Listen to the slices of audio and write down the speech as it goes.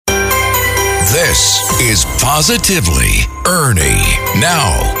This is Positively Ernie.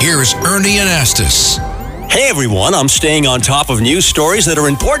 Now, here's Ernie Anastas. Hey everyone, I'm staying on top of news stories that are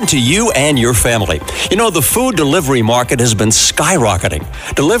important to you and your family. You know, the food delivery market has been skyrocketing.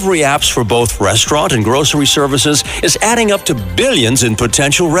 Delivery apps for both restaurant and grocery services is adding up to billions in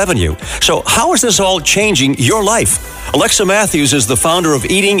potential revenue. So how is this all changing your life? Alexa Matthews is the founder of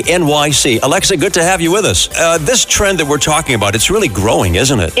Eating NYC. Alexa, good to have you with us. This trend that we're talking about, it's really growing,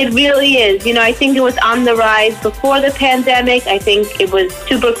 isn't it? It really is. You know, I think it was on the rise before the pandemic. I think it was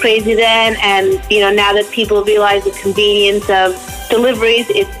super crazy then. And, you know, now that people realize the convenience of deliveries,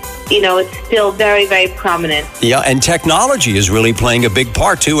 it's still very, very prominent. Yeah, and technology is really playing a big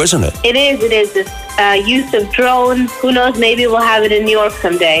part too, isn't it? It is. This use of drones. Who knows? Maybe we'll have it in New York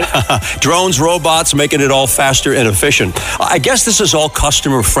someday. Drones, robots, making it all faster and efficient. I guess this is all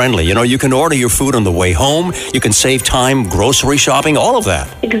customer friendly. You know, you can order your food on the way home. You can save time grocery shopping, all of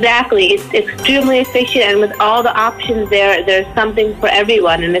that. Exactly. It's extremely efficient, and with all the options there's something for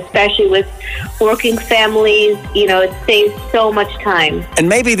everyone, and especially with working families, you know, it saves so much time. And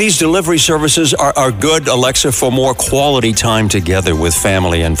maybe these delivery services are good, Alexa, for more quality time together with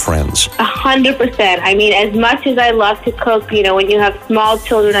family and friends. 100%. I mean, as much as I love to cook, you know, when you have small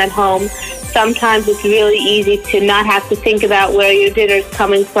children at home, sometimes it's really easy to not have to think about where your dinner's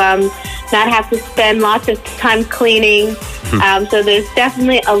coming from, not have to spend lots of time cleaning. So there's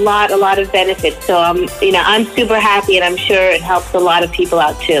definitely a lot of benefits. So, I'm super happy, and I'm sure it helps a lot of people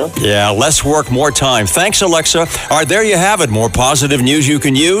out too. Yeah, less work, more time. Thanks, Alexa. All right, there you have it. More positive news you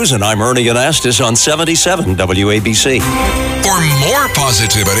can use. And I'm Ernie Anastas on 77 WABC. For more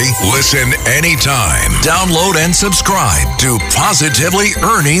positivity, listen anytime. Download and subscribe to Positively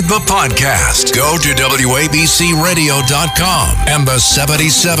Ernie the podcast. Go to WABCRadio.com and the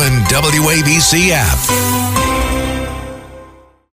 77 WABC app.